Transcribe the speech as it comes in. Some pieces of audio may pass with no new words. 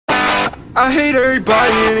I hate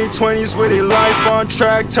everybody in their 20s with their life on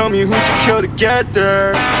track. Tell me who'd you kill to get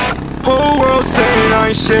there? Whole world saying I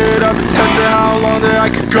ain't shit. I've been testing how long that I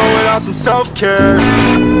could go without some self-care.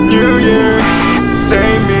 New year,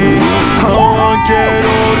 same me. I don't wanna get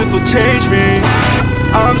old if it'll change me.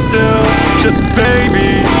 I'm still just a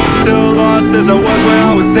baby, still lost as I was when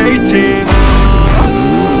I was 18.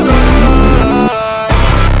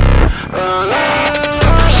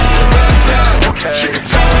 She can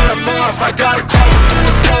tell when I'm off. I got a closet full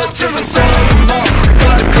of skeletons, I'm selling them off. I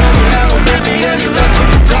got a girl that won't make me any less of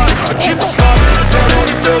a dog. I keep it small because I'm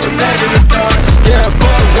only filled with negative thoughts. Yeah,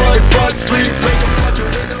 fuck work, fuck sleep, break a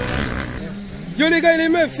fucking window. Yo les gars et les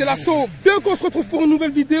meufs, c'est Lasso. Bien qu'on se retrouve pour une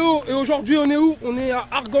nouvelle vidéo. Et aujourd'hui on est où? On est à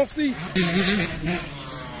Argancy.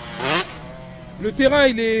 Le terrain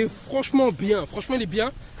il est franchement bien. Franchement il est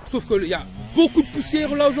bien. Sauf qu'il y a beaucoup de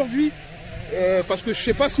poussière là aujourd'hui. Parce que je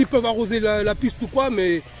sais pas s'ils peuvent arroser la piste ou quoi,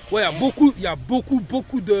 mais ouais, il y a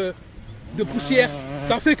beaucoup de poussière.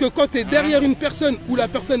 Ça fait que quand tu es derrière une personne où la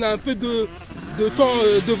personne a un peu de temps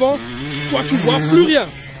devant, toi tu vois plus rien.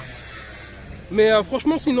 Mais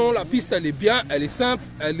franchement sinon la piste elle est bien, elle est simple,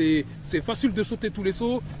 c'est facile de sauter tous les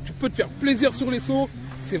sauts, tu peux te faire plaisir sur les sauts,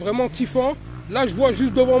 c'est vraiment kiffant. Là je vois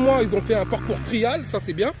juste devant moi ils ont fait un parcours trial, ça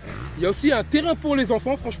c'est bien. Il y a aussi un terrain pour les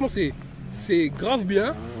enfants, franchement c'est grave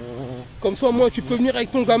bien. Comme ça, moi, tu peux venir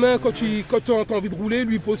avec ton gamin quand tu as envie de rouler.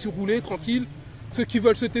 Lui, il peut aussi rouler, tranquille. Ceux qui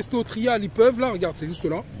veulent se tester au trial, ils peuvent. Là, regarde, c'est juste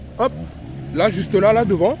là. Hop, là, juste là, là,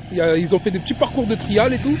 devant. Ils ont fait des petits parcours de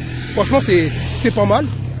trial et tout. Franchement, c'est pas mal.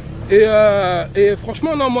 Et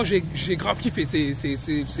franchement, non, moi, j'ai grave kiffé.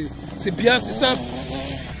 C'est bien, c'est simple.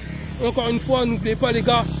 Encore une fois, n'oubliez pas, les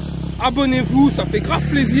gars, abonnez-vous. Ça fait grave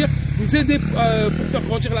plaisir. Vous aidez pour faire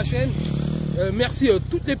grandir la chaîne. Merci à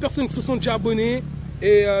toutes les personnes qui se sont déjà abonnées.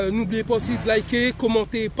 Et n'oubliez pas aussi de liker,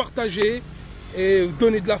 commenter, partager et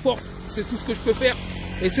donner de la force. C'est tout ce que je peux faire.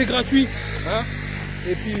 Et c'est gratuit. Hein.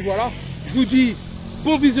 Et puis voilà. Je vous dis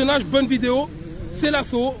bon visionnage, bonne vidéo. C'est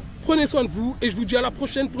Lasso. Prenez soin de vous. Et je vous dis à la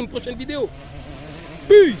prochaine pour une prochaine vidéo.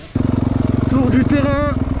 Peace. Tour du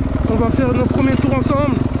terrain. On va faire nos premiers tours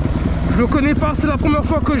ensemble. Je le connais pas. C'est la première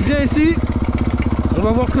fois que je viens ici. On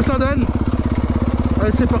va voir ce que ça donne.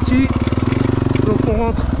 Allez, c'est parti. Donc on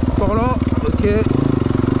rentre par là. Ok.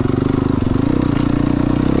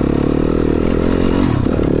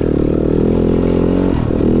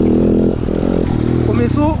 Premier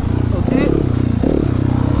saut, ok.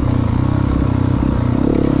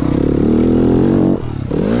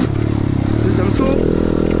 Deuxième saut.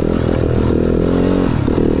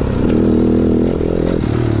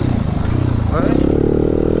 Ouais.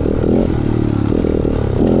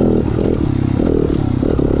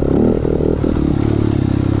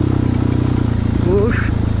 Gauche.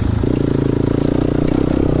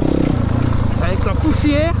 Avec la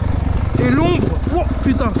poussière et l'ombre. Oh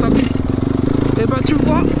putain, ça glisse. Et bah tu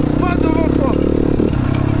vois pas devant toi.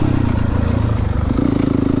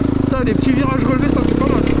 Putain, les petits virages relevés, ça c'est pas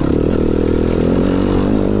mal.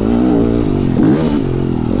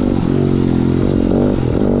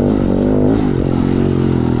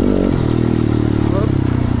 Hop.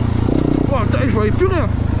 Oh putain, je voyais plus rien.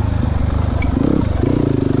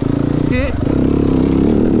 Ok.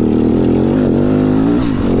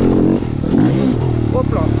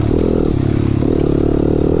 Hop là.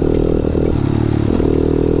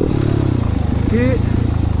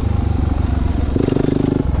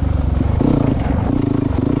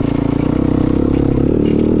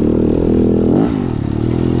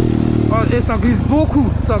 Et ça glisse beaucoup,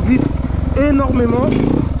 ça glisse énormément.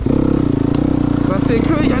 Bah, c'est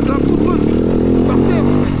qu'il y a de la poudreuse par terre.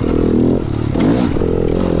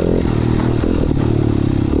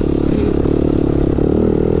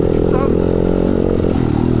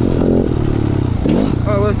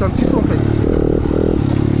 Ah ouais, c'est un petit saut en fait.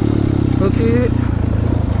 Ok,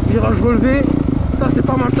 virage relevé, ça c'est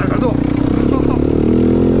pas mal, ça j'adore.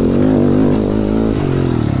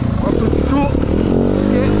 Un petit saut,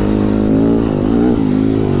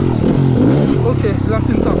 ok, là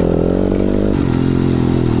c'est une table.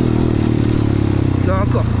 Là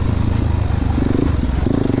encore.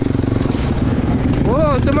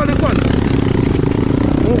 Oh, c'est mal les quads.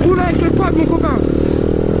 On roule avec les quads mon copain.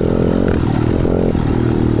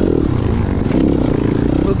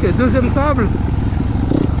 Ok, deuxième table.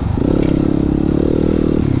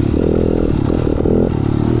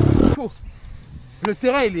 Le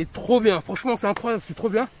terrain il est trop bien, franchement c'est incroyable, c'est trop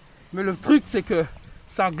bien. Mais le truc c'est que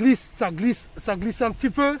ça glisse un petit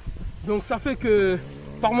peu. Donc ça fait que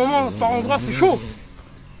par moment, par endroit c'est chaud.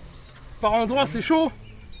 Par endroit c'est chaud.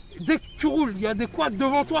 Dès que tu roules, il y a des quads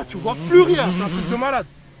devant toi, tu vois plus rien, c'est un truc de malade.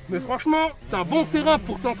 Mais franchement, c'est un bon terrain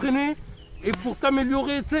pour t'entraîner et pour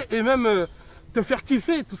t'améliorer, tu sais, et même te faire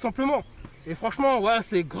kiffer, tout simplement. Et franchement, ouais,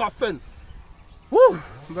 c'est grave fun. Ouh,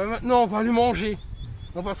 bah maintenant, on va aller manger.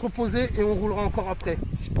 On va se reposer et on roulera encore après.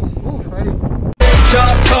 Ouh, allez.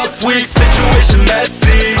 Job tough week, situation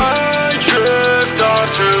messy. I drift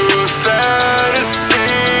off to a fantasy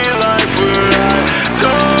life where I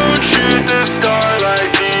don't treat the start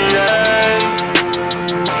like the end.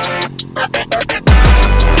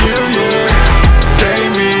 New year,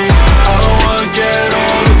 same me. I don't wanna get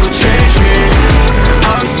older, but change me.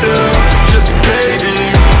 I'm still just a baby,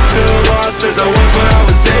 still lost as I was when I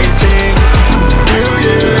was 18. New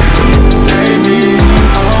year, same me.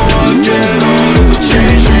 I don't wanna get older, but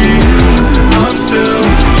change me. I'm still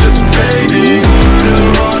just a baby, still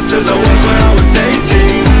lost as I was when I was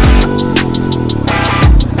 18.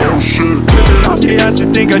 Oh shit. Tripping off the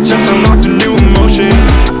acid, think I just unlocked a new emotion.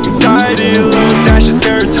 Anxiety, a little dash of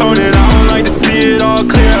serotonin. I don't like to see it all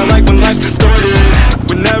clear, I like when life's distorted.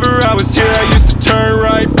 Whenever I was here, I used to turn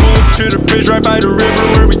right, pull up to the bridge right by the river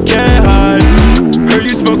where we get high. Heard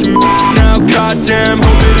you smoking now, goddamn,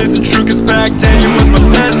 hope it isn't true, cause back then you was my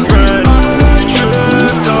best friend. I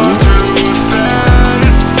drift off to a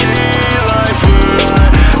fantasy life where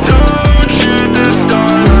I don't treat the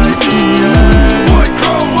start like the end. Boy,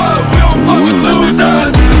 grow up, we don't fucking lose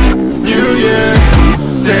us. New year,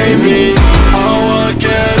 same me. I don't wanna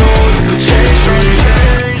get older, but change me.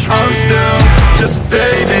 I'm still just a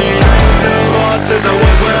baby, still lost as I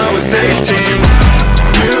was when I was 18.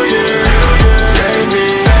 New year, same me.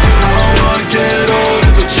 I don't wanna get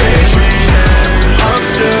older, but change me. I'm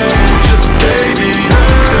still just a baby,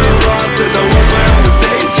 still lost as I was when I was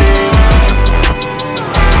 18.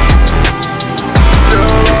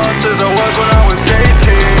 Still lost as I was when I was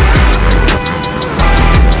 18.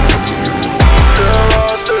 Still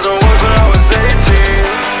lost as I was when I was 18.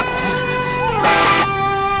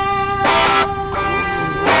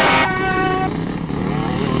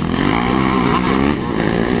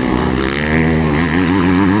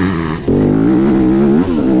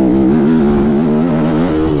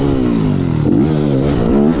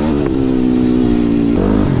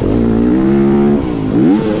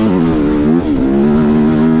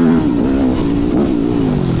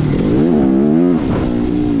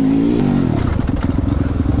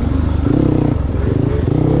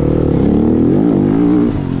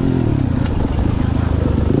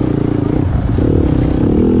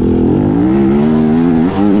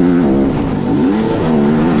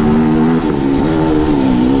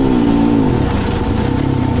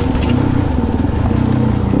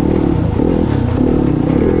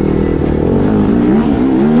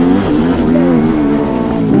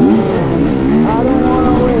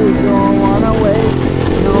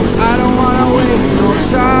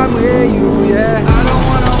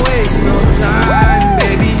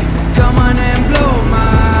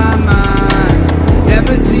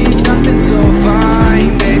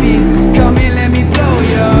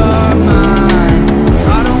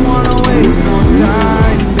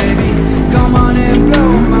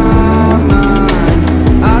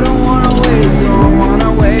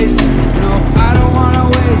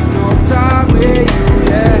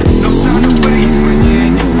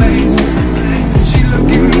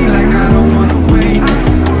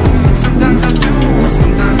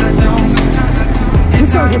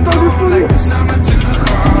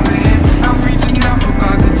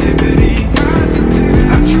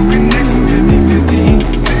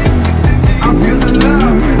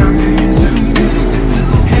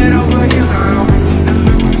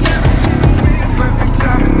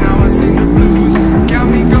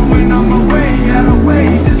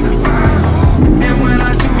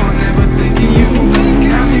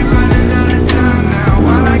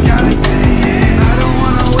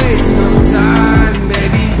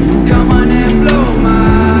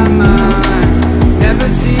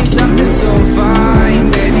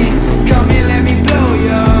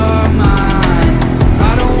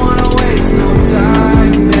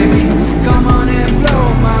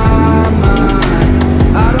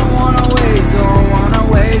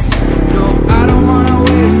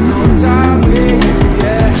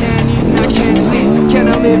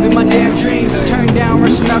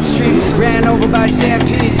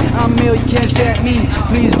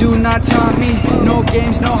 Please do not taunt me. No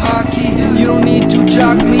games, no hockey. You don't need to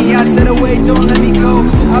jock me. I said away, don't let me go.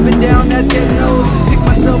 I've been down, that's getting old. Pick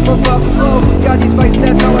myself up off the floor. Got these fights,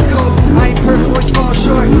 that's how I cope. I ain't perfect, always fall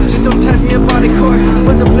short. Just don't test me up on the court.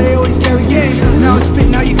 Was a player, always carry game. Now I spit,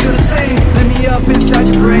 now you feel the same. Let me up inside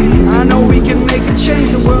your brain. I know we can make a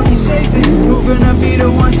change. The world needs saving. Who gonna be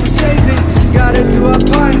the ones to save it? Gotta do our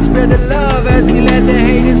part and spread the love as we let the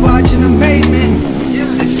haters watch.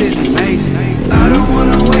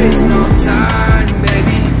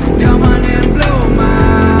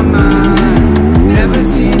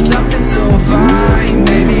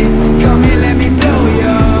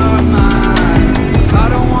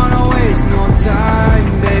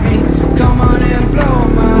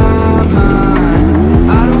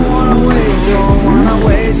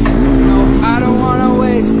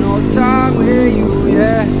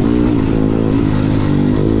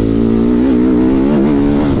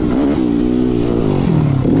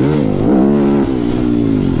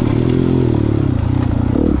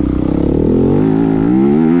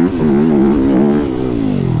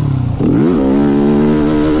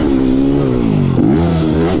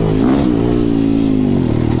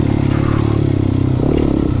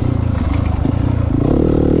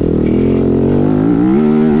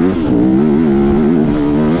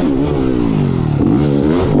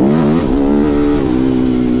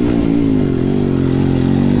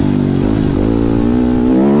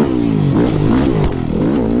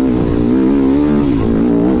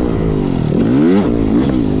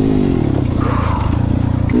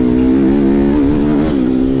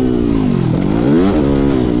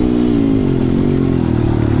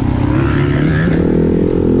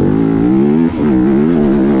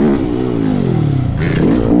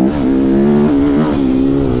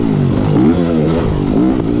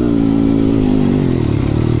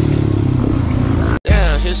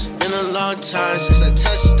 long time since I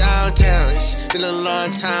touched downtown. It's been a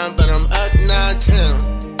long time, but I'm up now town.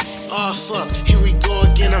 Oh fuck, here we go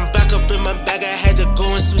again. I'm back up in my bag, I had to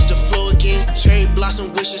go and switch the flow again. Cherry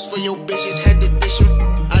blossom wishes for your bitches, had to dish them.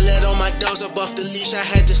 I let all my dogs up off the leash, I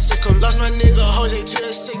had to sick them. Lost my nigga Jose to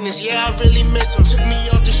his sickness, yeah I really miss him. Took me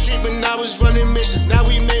off the street when I was running missions. Now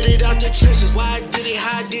we made it out the trenches. Why I did it,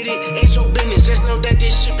 how I did it, ain't your business. Just know that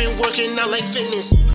this shit been working out like fitness.